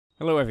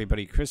Hello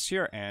everybody, Chris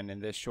here, and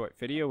in this short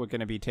video we're going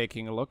to be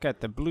taking a look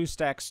at the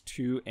Bluestacks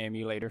 2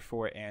 emulator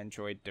for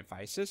Android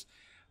devices.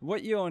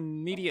 What you'll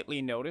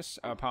immediately notice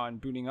upon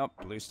booting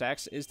up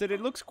Bluestacks is that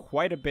it looks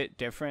quite a bit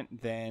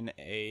different than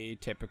a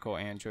typical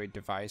Android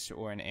device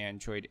or an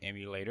Android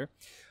emulator.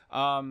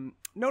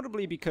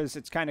 Notably because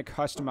it's kind of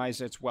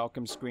customized its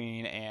welcome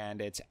screen and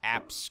its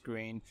app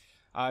screen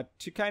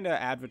to kind of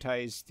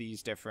advertise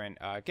these different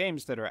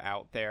games that are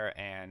out there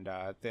and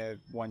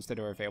the ones that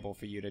are available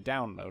for you to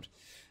download.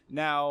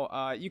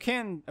 Now, you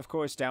can, of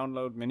course,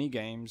 download mini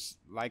games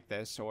like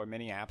this or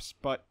mini apps,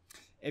 but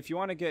if you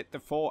want to get the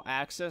full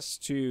access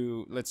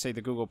to, let's say, the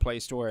Google Play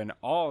Store and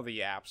all the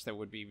apps that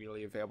would be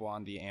really available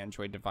on the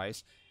Android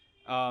device,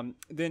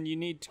 then you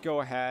need to go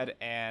ahead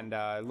and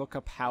look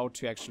up how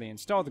to actually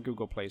install the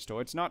Google Play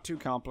Store. It's not too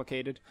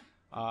complicated.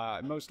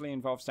 It mostly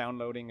involves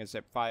downloading a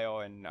zip file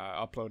and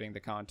uploading the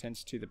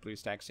contents to the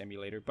Bluestacks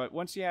emulator. But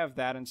once you have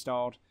that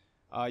installed,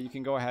 you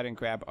can go ahead and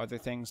grab other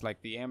things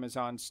like the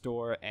Amazon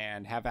store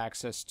and have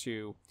access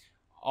to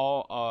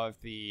all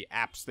of the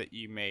apps that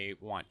you may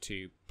want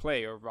to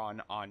play or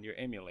run on your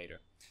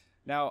emulator.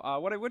 Now,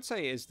 what I would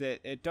say is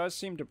that it does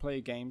seem to play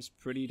games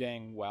pretty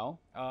dang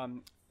well.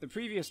 The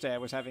previous day I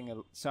was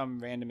having some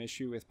random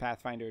issue with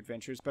Pathfinder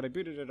Adventures, but I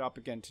booted it up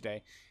again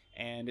today,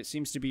 and it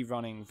seems to be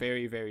running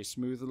very, very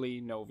smoothly.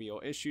 No real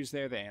issues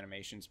there. The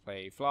animations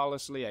play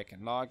flawlessly. I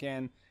can log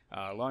in,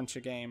 launch a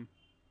game.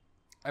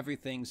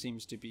 Everything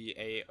seems to be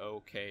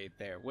a-okay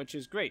there, which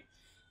is great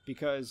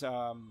because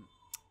I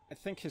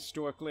think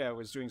historically I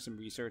was doing some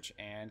research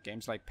and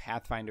games like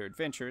Pathfinder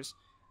Adventures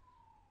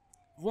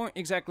weren't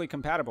exactly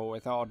compatible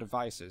with all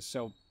devices.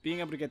 So being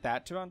able to get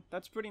that to run,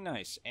 that's pretty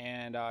nice.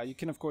 And you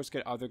can, of course,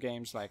 get other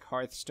games like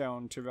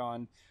Hearthstone to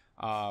run,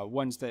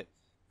 ones that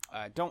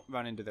don't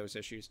run into those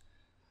issues.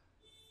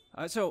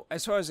 So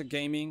as far as a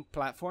gaming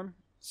platform,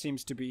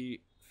 seems to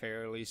be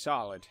fairly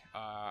solid.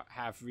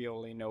 Have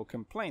really no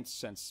complaints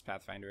since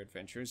Pathfinder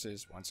Adventures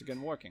is once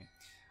again working.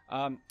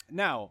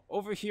 Now,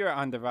 over here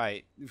on the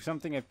right,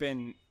 something I've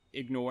been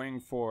ignoring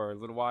for a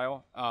little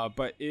while,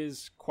 but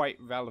is quite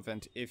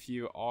relevant if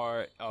you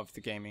are of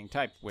the gaming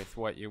type with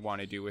what you want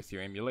to do with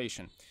your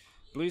emulation.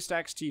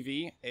 Bluestacks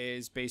TV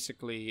is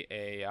basically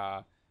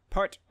a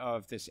part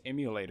of this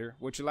emulator,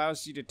 which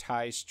allows you to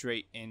tie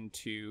straight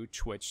into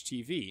Twitch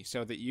TV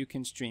so that you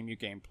can stream your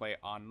gameplay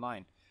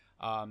online.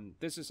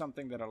 This is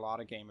something that a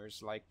lot of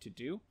gamers like to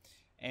do,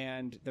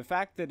 and the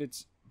fact that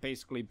it's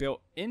basically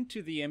built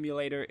into the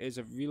emulator is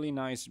a really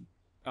nice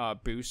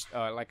boost,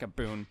 like a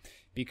boon,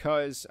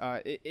 because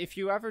if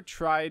you ever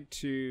tried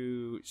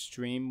to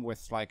stream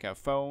with like a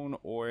phone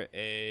or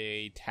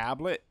a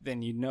tablet,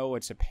 then you know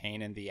it's a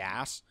pain in the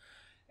ass.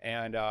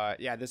 And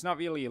yeah, there's not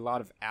really a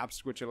lot of apps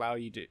which allow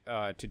you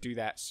to do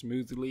that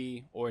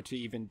smoothly or to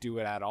even do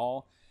it at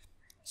all.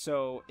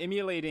 So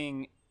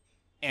emulating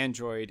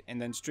Android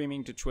and then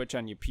streaming to Twitch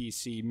on your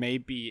PC may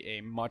be a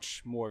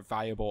much more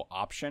viable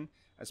option,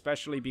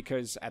 especially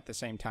because at the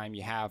same time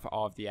you have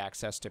all of the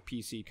access to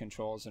PC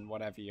controls and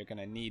whatever you're going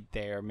to need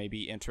there,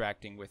 maybe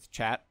interacting with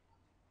chat.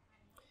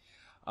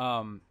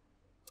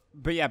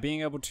 But yeah,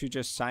 being able to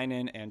just sign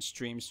in and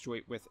stream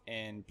straight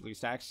within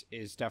Bluestacks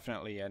is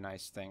definitely a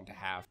nice thing to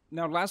have.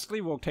 Now lastly,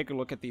 we'll take a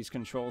look at these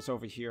controls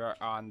over here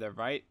on the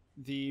right.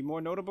 The more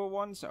notable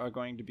ones are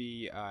going to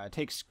be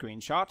take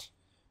screenshot,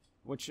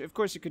 which of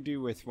course you could do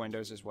with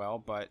Windows as well,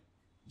 but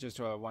just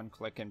one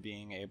click and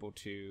being able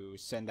to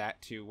send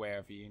that to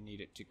wherever you need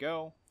it to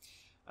go.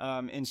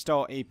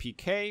 Install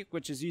APK,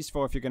 which is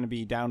useful if you're going to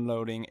be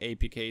downloading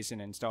APKs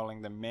and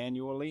installing them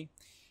manually.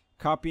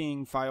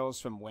 Copying files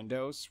from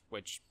Windows,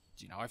 which,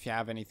 you know, if you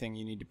have anything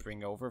you need to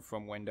bring over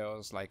from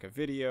Windows, like a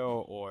video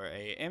or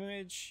a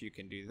image, you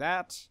can do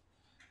that.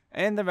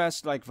 And the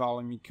rest, like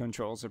volume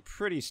controls, are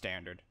pretty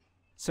standard.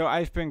 So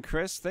I've been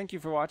Chris. Thank you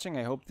for watching.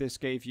 I hope this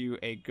gave you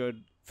a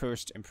good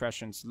first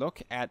impressions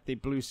look at the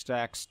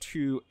Bluestacks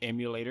 2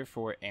 emulator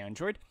for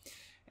Android.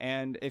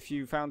 And if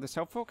you found this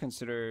helpful,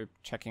 consider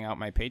checking out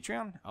my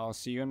Patreon. I'll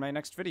see you in my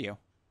next video.